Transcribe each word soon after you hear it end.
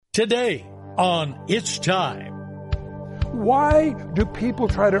Today on It's Time. Why do people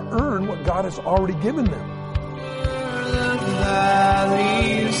try to earn what God has already given them?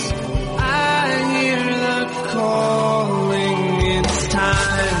 Valleys, I hear the calling. It's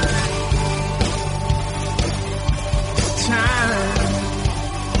time.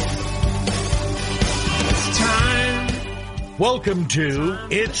 It's time. Welcome to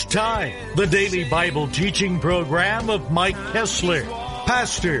It's Time, the daily Bible teaching program of Mike Kessler,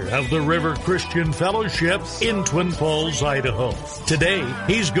 pastor of the River Christian Fellowship in Twin Falls, Idaho. Today,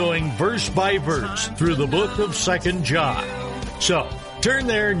 he's going verse by verse through the book of 2 John. So, turn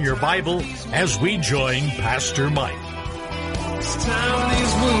there in your Bible as we join Pastor Mike. It's time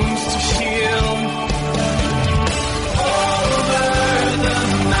these wounds to heal. Over the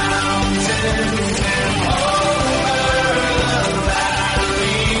mountains and over the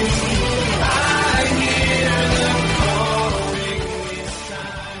valleys, I hear the calling.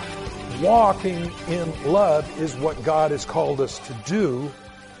 Walking in love is what God has called us to do,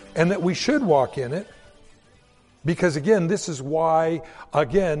 and that we should walk in it. Because again, this is why,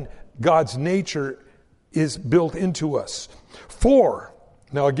 God's nature is built into us. For,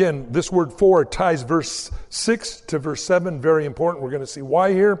 now again, this word for ties verse 6 to verse 7, very important. We're going to see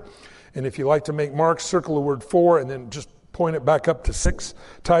why here. And if you like to make marks, circle the word for and then just point it back up to 6,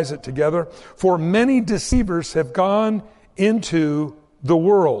 ties it together. For many deceivers have gone into the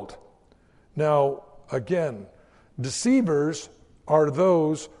world. Now, again, deceivers are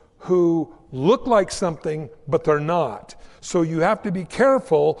those who look like something, but they're not. So you have to be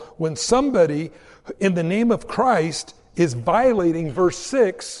careful when somebody in the name of Christ is violating verse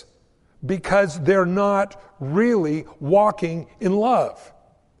 6 because they're not really walking in love.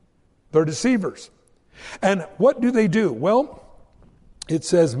 They're deceivers. And what do? Well, it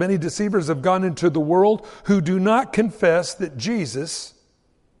says, many deceivers have gone into the world who do not confess that Jesus,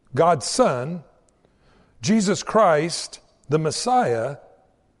 God's Son, Jesus Christ, the Messiah,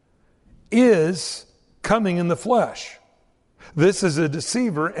 is coming in the flesh. This is a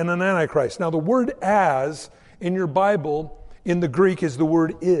deceiver and an antichrist. Now the word as in your Bible in the Greek is the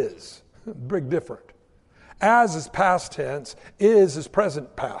word is. Big different. As is past tense, is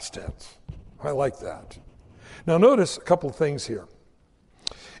present past tense. I like that. Now notice a couple of things here.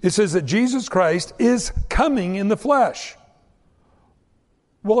 It says that Jesus Christ is coming in the flesh.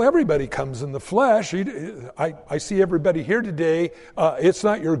 Well, everybody comes in the flesh. I see everybody here today. It's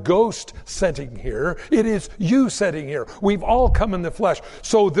not your ghost sitting here. It is you sitting here. We've all come in the flesh.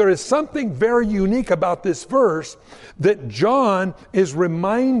 So there is something very unique about this verse that John is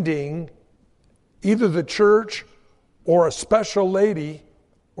reminding either the church or a special lady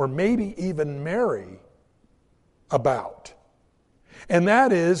or maybe even Mary about. And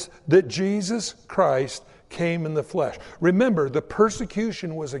that is that Jesus Christ came in the flesh. Remember, the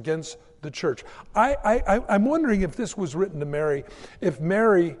persecution was against the church. I'm wondering if this was written to Mary, if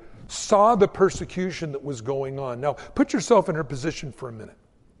Mary saw the persecution that was going on. Now, put yourself in her position for a minute.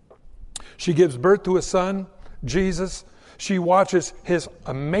 She gives birth to a son, Jesus. She watches his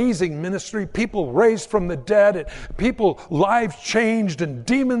amazing ministry, people raised from the dead, and people lives changed, and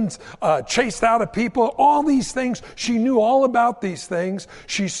demons chased out of people. All these things, she knew all about these things.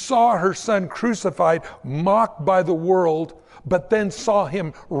 She saw her son crucified, mocked by the world, but then saw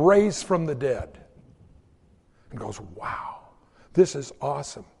him raised from the dead. And goes, wow, this is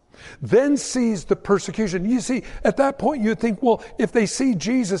awesome. Then sees the persecution. You see, at that point you'd think, well, if they see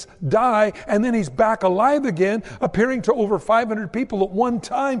Jesus die and then he's back alive again, appearing to over 500 people at one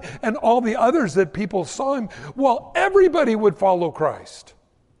time and all the others that people saw him, well, everybody would follow Christ.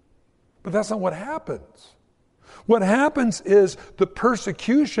 But that's not what happens. What happens is the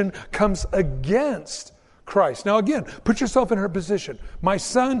persecution comes against Christ. Now again, put yourself in her position. My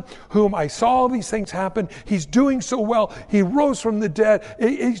son, whom I saw all these things happen, he's doing so well. He rose from the dead.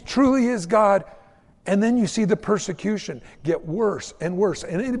 He truly is God. And then you see the persecution get worse and worse.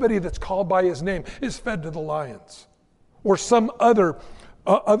 And anybody that's called by his name is fed to the lions. Or some other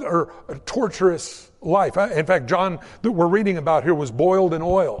torturous life. In fact, John that we're reading about here was boiled in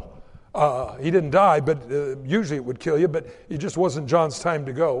oil. He didn't die, but usually it would kill you. But it just wasn't John's time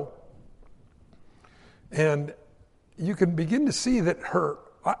to go. And you can begin to see that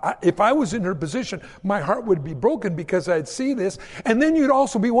if I was in her position, my heart would be broken because I'd see this. And then you'd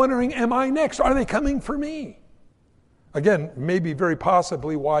also be wondering, am I next? Are they coming for me? Again, maybe very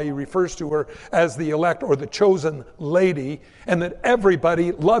possibly why he refers to her as the elect or the chosen lady, and that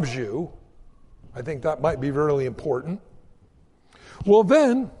everybody loves you. I think that might be really important. Well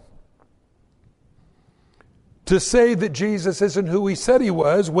then, to say that Jesus isn't who he said he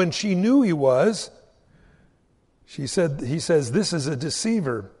was when she knew he was, he says, this is a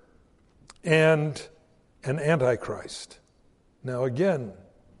deceiver and an antichrist. Now again,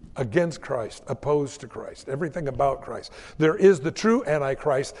 against Christ, opposed to Christ, everything about Christ. There is the true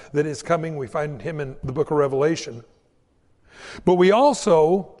antichrist that is coming. We find him in the book of Revelation. But we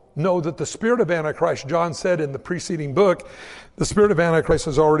also know that the spirit of Antichrist, John said in the preceding book, the spirit of Antichrist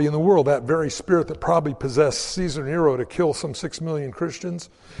is already in the world. That very spirit that probably possessed Caesar Nero to kill some 6 million Christians.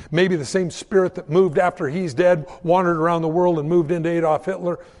 Maybe the same spirit that moved after he's dead, wandered around the world and moved into Adolf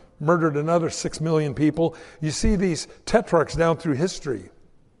Hitler, murdered another 6 million people. You see these tetrarchs down through history.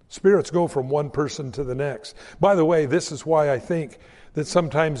 Spirits go from one person to the next. By the way, this is why I think that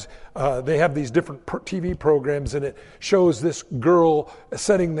sometimes they have these different TV programs and it shows this girl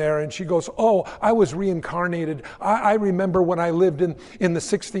sitting there and she goes, oh, I was reincarnated. I remember when I lived in the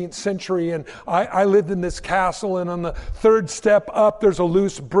 16th century and I lived in this castle, and on the third step up there's a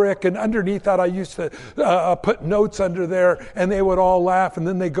loose brick, and underneath that I used to put notes under there, and they would all laugh, and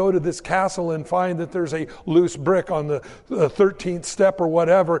then they go to this castle and find that there's a loose brick on the 13th step or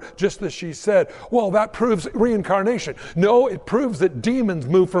whatever, just as she said. Well, that proves reincarnation. No, it proves that demons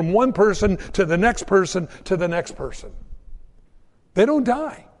move from one person to the next person to the next person. They don't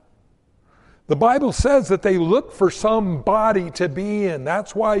die. The Bible says that they look for some body to be in.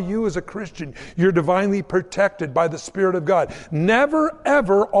 That's why you as a Christian, you're divinely protected by the Spirit of God. Never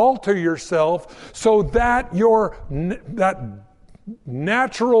ever alter yourself so that that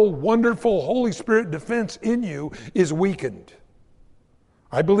natural, wonderful Holy Spirit defense in you is weakened.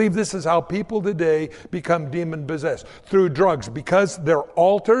 I believe this is how people today become demon-possessed, through drugs. Because they're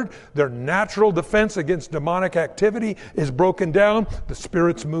altered, their natural defense against demonic activity is broken down, the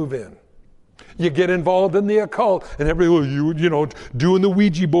spirits move in. You get involved in the occult, and everyone, you know, doing the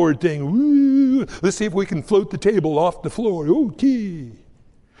Ouija board thing. Woo, let's see if we can float the table off the floor. Okay.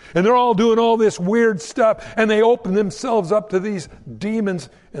 And they're all doing all this weird stuff, and they open themselves up to these demons,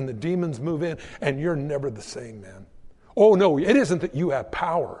 and the demons move in, and you're never the same, man. Oh, no, it isn't that you have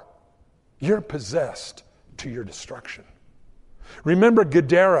power. You're possessed to your destruction. Remember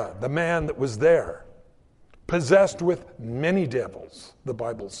Gadara, the man that was there, possessed with many devils, the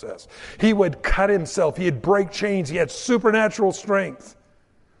Bible says. He would cut himself. He'd break chains. He had supernatural strength.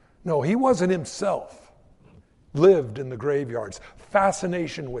 No, he wasn't himself. Lived in the graveyards.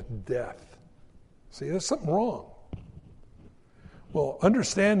 Fascination with death. See, there's something wrong. Well,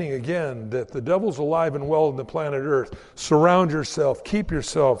 understanding again that the devil's alive and well in the planet Earth, surround yourself, keep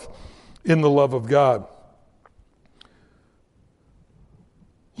yourself in the love of God.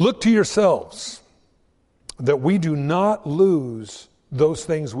 Look to yourselves that we do not lose those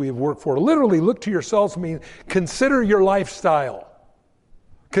things we have worked for. Literally, look to yourselves means consider your lifestyle.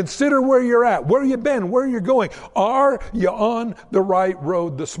 Consider where you're at, where you've been, where you're going. Are you on the right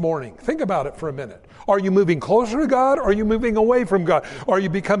road this morning? Think about it for a minute. Are you moving closer to God? Or are you moving away from God? Are you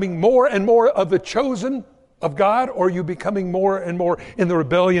becoming more and more of the chosen of God? Or are you becoming more and more in the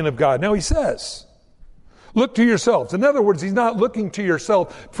rebellion of God? Now he says, look to yourselves. In other words, he's not looking to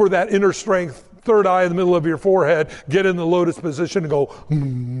yourself for that inner strength, third eye in the middle of your forehead, get in the lotus position and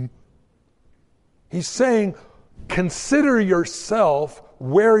go, He's saying, consider yourself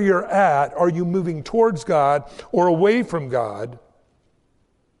where you're at. Are you moving towards God or away from God?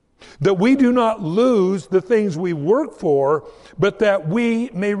 That we do not lose the things we work for, but that we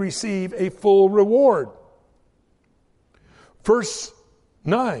may receive a full reward. Verse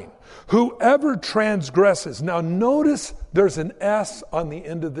 9, whoever transgresses. Now notice there's an S on the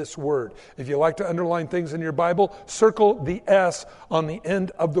end of this word. If you like to underline things in your Bible, circle the S on the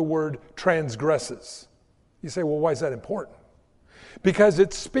end of the word transgresses. You say, well, why is that important? Because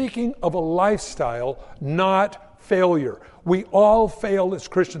it's speaking of a lifestyle, not failure. We all fail as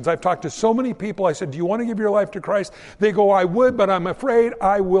Christians. I've talked to so many people. I said, do you want to give your life to Christ? They go, I would, but I'm afraid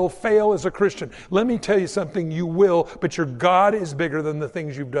I will fail as a Christian. Let me tell you something, you will, but your God is bigger than the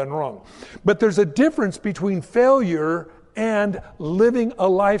things you've done wrong. But there's a difference between failure and living a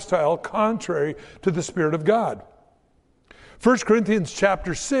lifestyle contrary to the Spirit of God. 1 Corinthians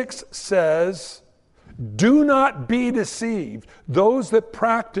chapter 6 says, do not be deceived. Those that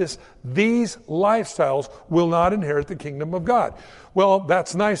practice these lifestyles will not inherit the kingdom of God. Well,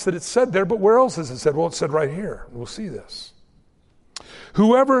 that's nice that it's said there, but where else is it said? Well, it's said right here. We'll see this.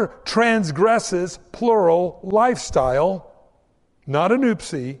 Whoever transgresses, plural, lifestyle, not an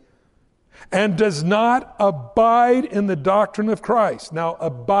oopsie, and does not abide in the doctrine of Christ. Now,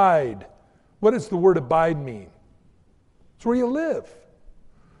 abide. What does the word abide mean? It's where you live.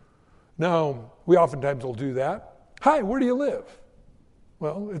 Now, we oftentimes will do that. Hi, where do you live?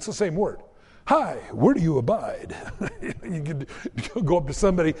 Well, it's the same word. Hi, where do you abide? You can go up to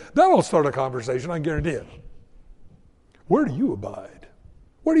somebody. That'll start a conversation, I guarantee it. Where do you abide?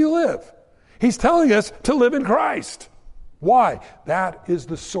 Where do you live? He's telling us to live in Christ. Why? That is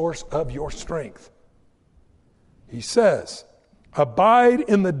the source of your strength. He says, abide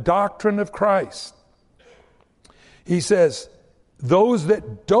in the doctrine of Christ. He says, those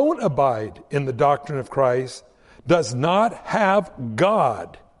that don't abide in the doctrine of Christ does not have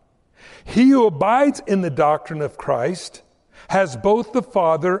God. He who abides in the doctrine of Christ has both the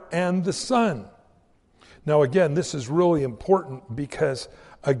Father and the Son. Now again, this is really important because,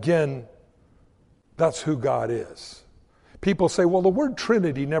 again, that's who God is. People say, well, the word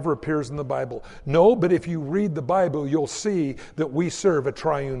Trinity never appears in the Bible. No, but if you read the Bible, you'll see that we serve a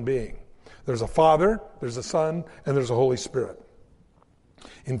triune being. There's a Father, there's a Son, and there's a Holy Spirit.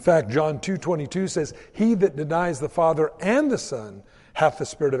 In fact, John 2:22 says, he that denies the Father and the Son hath the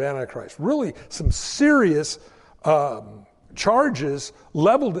spirit of Antichrist. Really some serious charges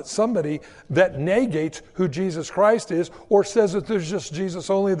leveled at somebody that negates who Jesus Christ is, or says that there's just Jesus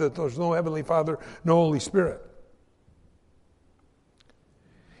only, that there's no Heavenly Father, no Holy Spirit.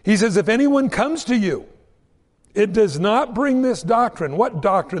 He says, if anyone comes to you, it does not bring this doctrine. What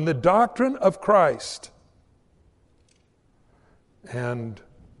doctrine? The doctrine of Christ. And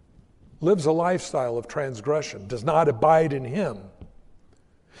lives a lifestyle of transgression, does not abide in Him.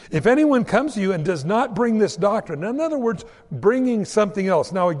 If anyone comes to you and does not bring this doctrine, in other words, bringing something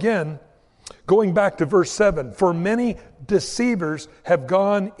else. Now again, going back to verse 7, for many deceivers have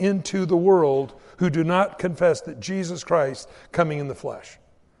gone into the world who do not confess that Jesus Christ coming in the flesh.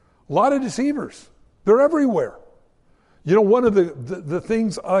 A lot of deceivers. They're everywhere. You know, one of the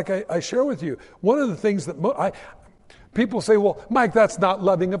things, like I share with you, one of the things that people say, well, Mike, that's not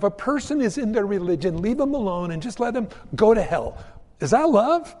loving. If a person is in their religion, leave them alone and just let them go to hell. Is that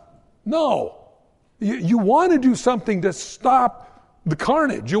love? No. You want to do something to stop the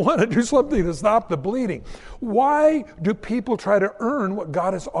carnage. You want to do something to stop the bleeding. Why do people try to earn what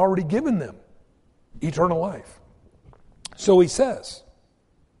God has already given them? Eternal life. So he says,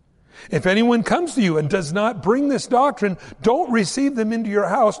 if anyone comes to you and does not bring this doctrine, don't receive them into your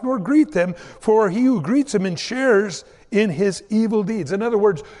house nor greet them, for he who greets him and shares in his evil deeds. In other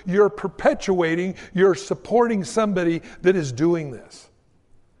words, you're perpetuating, you're supporting somebody that is doing this.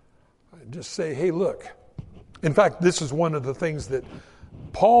 Just say, hey, look. In fact, this is one of the things that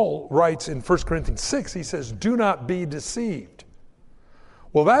Paul writes in 1 Corinthians 6. He says, do not be deceived.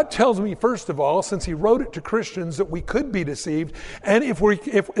 Well, that tells me, first of all, since he wrote it to Christians, that we could be deceived. And if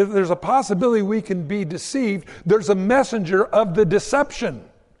there's a possibility we can be deceived, there's a messenger of the deception.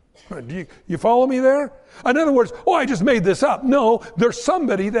 Do you follow me there? In other words, I just made this up. No, there's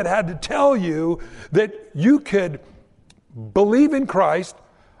somebody that had to tell you that you could believe in Christ,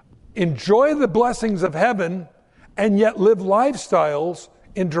 enjoy the blessings of heaven, and yet live lifestyles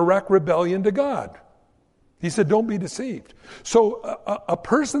in direct rebellion to God. He said, don't be deceived. So a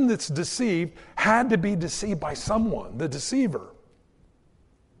person that's deceived had to be deceived by someone, the deceiver.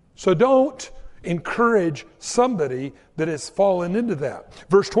 So don't encourage somebody that has fallen into that.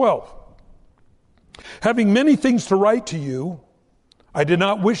 Verse 12. Having many things to write to you, I did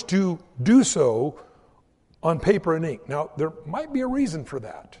not wish to do so on paper and ink. Now, there might be a reason for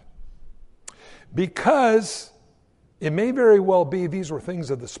that. Because it may very well be these were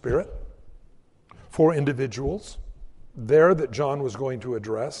things of the Spirit for individuals there that John was going to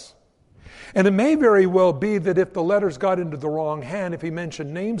address. And it may very well be that if the letters got into the wrong hand, if he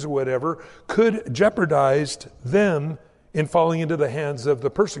mentioned names or whatever, could jeopardize them in falling into the hands of the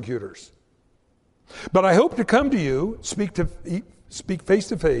persecutors. But I hope to come to you, speak face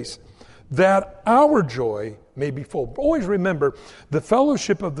to face, that our joy may be full. Always remember, the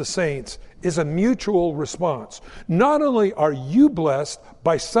fellowship of the saints is a mutual response. Not only are you blessed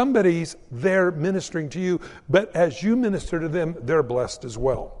by somebody's there ministering to you, but as you minister to them, they're blessed as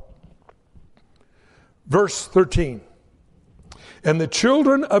well. Verse 13. And the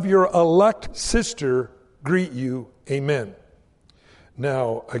children of your elect sister greet you. Amen.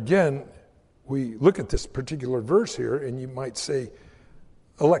 Now, again, we look at this particular verse here, and you might say,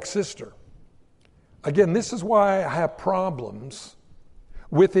 elect sister. Again, this is why I have problems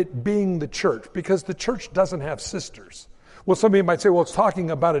with it being the church, because the church doesn't have sisters. Well, somebody might say, well, it's talking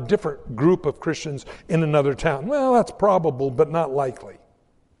about a different group of Christians in another town. Well, that's probable, but not likely.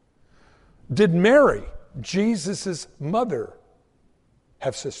 Did Mary, Jesus' mother,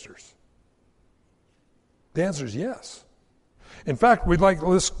 have sisters? The answer is yes. In fact,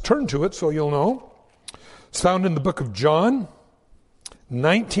 let's turn to it so you'll know. It's found in the book of John,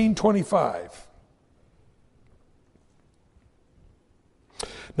 19:25.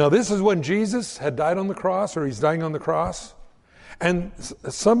 Now, this is when Jesus had died on the cross, or he's dying on the cross. And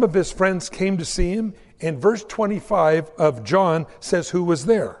some of his friends came to see him. And verse 25 of John says who was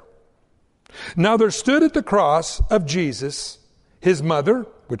there. Now there stood at the cross of Jesus his mother,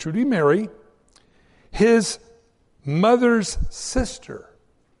 which would be Mary, his mother's sister.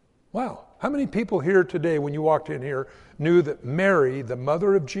 Wow. How many people here today, when you walked in here, knew that Mary, the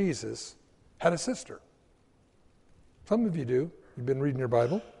mother of Jesus, had a sister? Some of you do. You've been reading your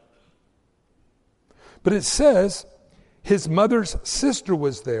Bible. But it says his mother's sister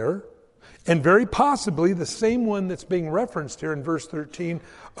was there, and very possibly the same one that's being referenced here in verse 13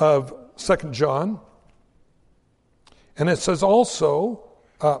 of 2 John. And it says also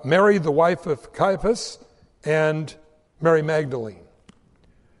Mary, the wife of Caiaphas, and Mary Magdalene.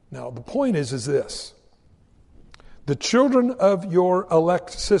 Now, the point is this. The children of your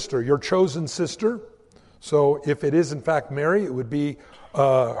elect sister, your chosen sister, so if it is in fact Mary, it would be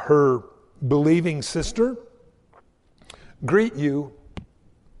her believing sister, greet you,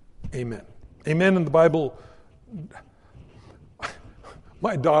 amen. Amen in the Bible,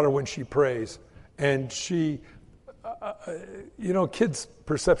 my daughter, when she prays, and she, kids'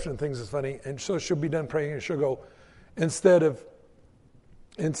 perception of things is funny, and so she'll be done praying and she'll go, instead of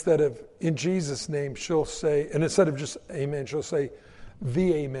in Jesus' name, she'll say, and instead of just amen, she'll say,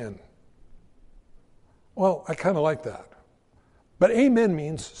 the amen. Well, I kind of like that. But amen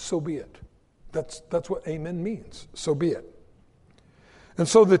means so be it. That's what amen means, so be it. And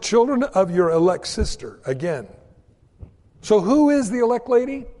so the children of your elect sister, again. So who is the elect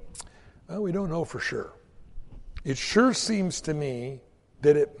lady? Well, we don't know for sure. It sure seems to me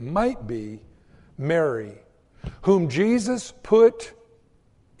that it might be Mary, whom Jesus put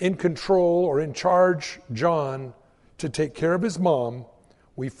in control or in charge, John, to take care of his mom.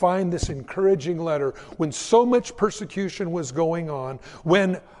 We find this encouraging letter when so much persecution was going on,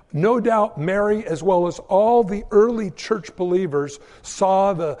 when no doubt Mary, as well as all the early church believers,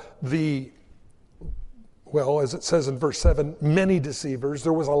 saw well, as it says in verse 7, many deceivers.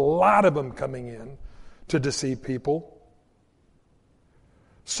 There was a lot of them coming in to deceive people.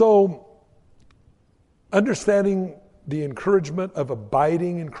 So, understanding the encouragement of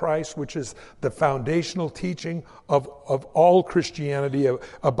abiding in Christ, which is the foundational teaching of all Christianity, of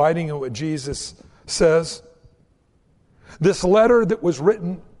abiding in what Jesus says. This letter that was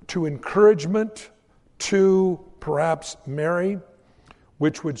written to encouragement to perhaps Mary,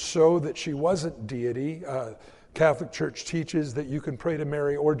 which would show that she wasn't deity. Catholic Church teaches that you can pray to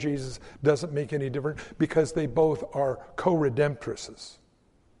Mary or Jesus, doesn't make any difference, because they both are co-redemptresses.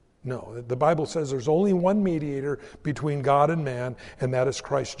 No, the Bible says there's only one mediator between God and man, and that is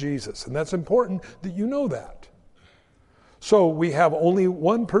Christ Jesus. And that's important that you know that. So we have only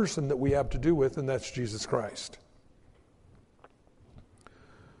one person that we have to do with, and that's Jesus Christ.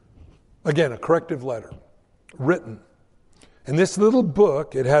 Again, a corrective letter, written. In this little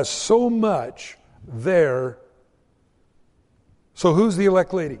book, it has so much there. So who's the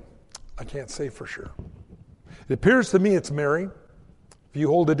elect lady? I can't say for sure. It appears to me it's Mary. If you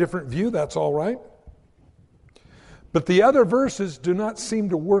hold a different view, that's all right. But the other verses do not seem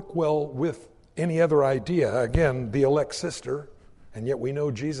to work well with any other idea. Again, the elect sister, and yet we know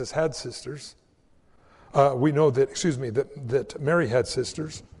Jesus had sisters. We know that Mary had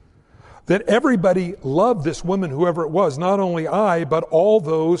sisters. That everybody loved this woman, whoever it was. Not only I, but all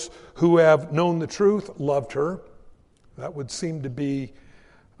those who have known the truth loved her. That would seem to be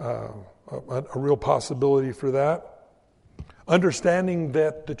a real possibility for that. Understanding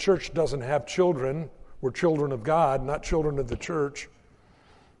that the church doesn't have children. We're children of God, not children of the church.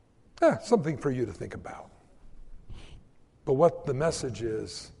 Something for you to think about. But what the message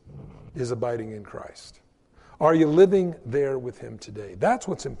is abiding in Christ. Are you living there with Him today? That's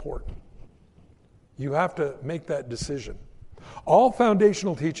what's important. You have to make that decision. All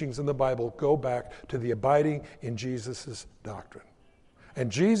foundational teachings in the Bible go back to the abiding in Jesus' doctrine.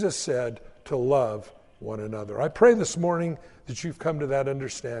 And Jesus said to love one another. I pray this morning that you've come to that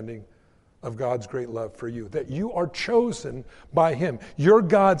understanding of God's great love for you, that you are chosen by Him. You're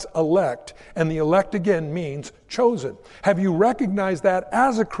God's elect, and the elect again means chosen. Have you recognized that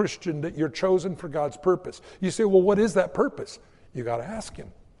as a Christian, that you're chosen for God's purpose? You say, well, what is that purpose? You got to ask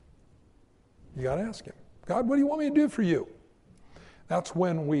Him. You got to ask Him. God, what do you want me to do for you? That's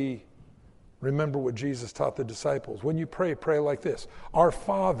when we remember what Jesus taught the disciples. When you pray, pray like this. Our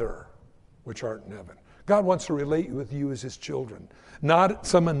Father, which art in heaven. God wants to relate with you as His children. Not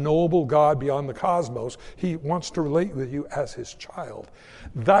some unknowable God beyond the cosmos. He wants to relate with you as His child.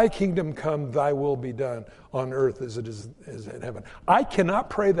 Thy kingdom come, thy will be done on earth as it is in heaven. I cannot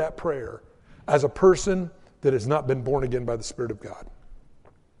pray that prayer as a person that has not been born again by the Spirit of God.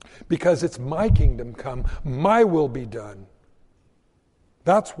 Because it's my kingdom come, my will be done.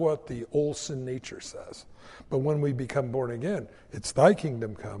 That's what the old sin nature says. But when we become born again, it's thy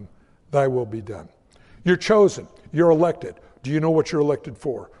kingdom come, thy will be done. You're chosen. You're elected. Do you know what you're elected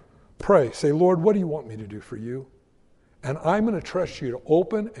for? Pray. Say, Lord, what do you want me to do for you? And I'm going to trust you to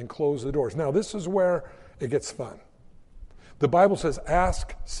open and close the doors. Now, this is where it gets fun. The Bible says,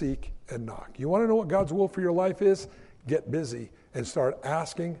 ask, seek, and knock. You want to know what God's will for your life is? Get busy and start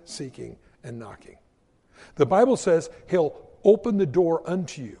asking, seeking, and knocking. The Bible says he'll open the door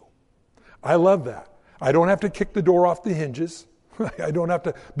unto you. I love that. I don't have to kick the door off the hinges. I don't have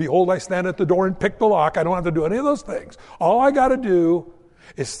to, behold, I stand at the door and pick the lock. I don't have to do any of those things. All I got to do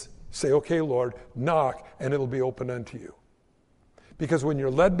is say, okay, Lord, knock, and it'll be open unto you. Because when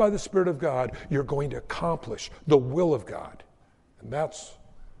you're led by the Spirit of God, you're going to accomplish the will of God. And that's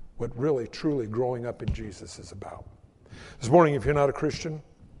what really, truly growing up in Jesus is about. This morning, if you're not a Christian,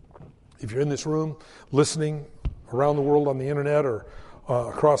 if you're in this room listening around the world on the internet or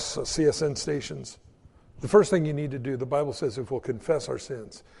across CSN stations, the first thing you need to do, the Bible says, if we'll confess our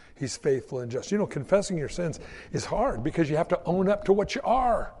sins, he's faithful and just. You know, confessing your sins is hard because you have to own up to what you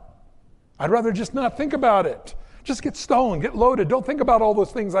are. I'd rather just not think about it. Just get stoned, get loaded. Don't think about all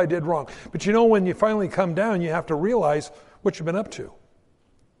those things I did wrong. But you know, when you finally come down, you have to realize what you've been up to.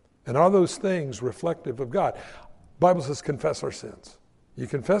 And are those things reflective of God? The Bible says confess our sins. You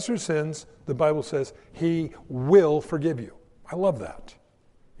confess your sins, the Bible says he will forgive you. I love that.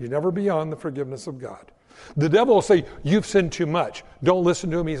 You're never beyond the forgiveness of God. The devil will say, you've sinned too much. Don't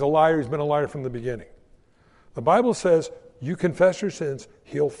listen to him. He's a liar. He's been a liar from the beginning. The Bible says, you confess your sins,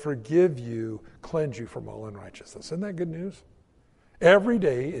 he'll forgive you, cleanse you from all unrighteousness. Isn't that good news? Every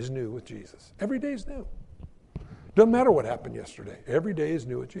day is new with Jesus. Every day is new. Doesn't matter what happened yesterday. Every day is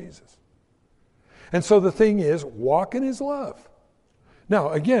new with Jesus. And so the thing is, walk in his love.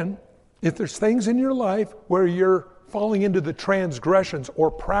 Now, again, if there's things in your life where you're falling into the transgressions or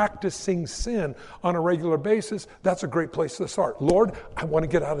practicing sin on a regular basis, that's a great place to start. Lord, I want to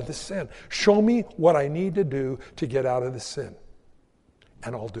get out of this sin. Show me what I need to do to get out of this sin.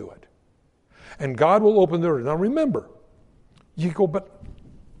 And I'll do it. And God will open the door. Now remember, you go, but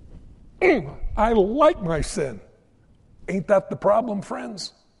I like my sin. Ain't that the problem,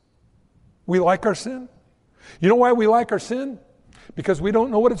 friends? We like our sin. You know why we like our sin? Because we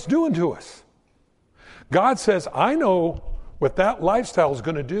don't know what it's doing to us. God says, I know what that lifestyle is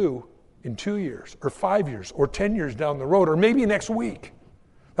going to do in 2 years or 5 years or 10 years down the road or maybe next week.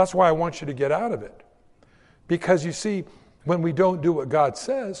 That's why I want you to get out of it. Because you see, when we don't do what God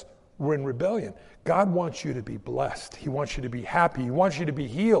says, we're in rebellion. God wants you to be blessed. He wants you to be happy. He wants you to be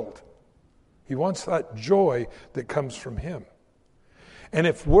healed. He wants that joy that comes from him. And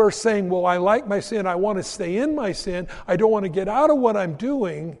if we're saying, well, I like my sin, I want to stay in my sin, I don't want to get out of what I'm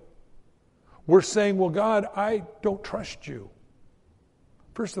doing, we're saying, well, God, I don't trust you.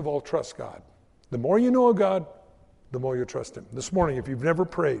 First of all, trust God. The more you know of God, the more you trust him. This morning, if you've never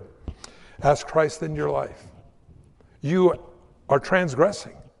prayed, ask Christ in your life. You are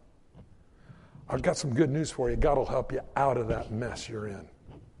transgressing. I've got some good news for you. God will help you out of that mess you're in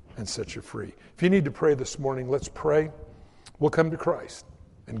and set you free. If you need to pray this morning, let's pray. We'll come to Christ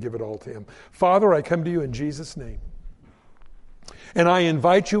and give it all to him. Father, I come to you in Jesus' name. And I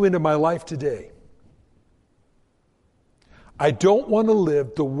invite you into my life today. I don't want to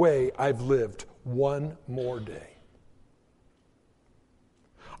live the way I've lived one more day.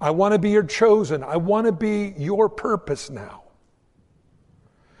 I want to be your chosen. I want to be your purpose now.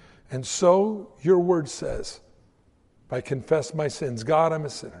 And so your word says, if I confess my sins, God, I'm a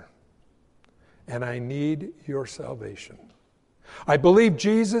sinner. And I need your salvation. I believe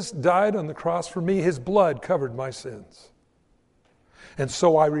Jesus died on the cross for me. His blood covered my sins. And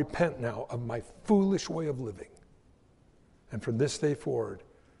so I repent now of my foolish way of living. And from this day forward,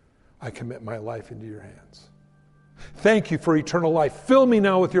 I commit my life into your hands. Thank you for eternal life. Fill me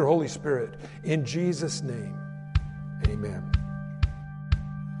now with your Holy Spirit. In Jesus' name, amen.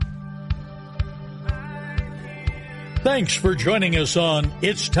 Thanks for joining us on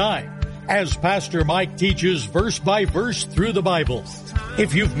It's Time, as Pastor Mike teaches verse by verse through the Bible.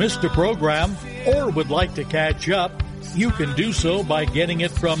 If you've missed a program or would like to catch up, you can do so by getting it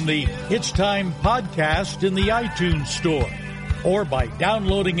from the It's Time podcast in the iTunes store or by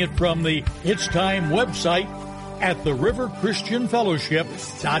downloading it from the It's Time website at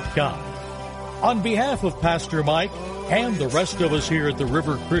theriverchristianfellowship.com. On behalf of Pastor Mike and the rest of us here at the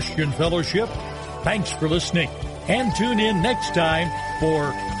River Christian Fellowship, thanks for listening and tune in next time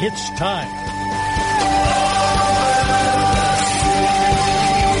for It's Time.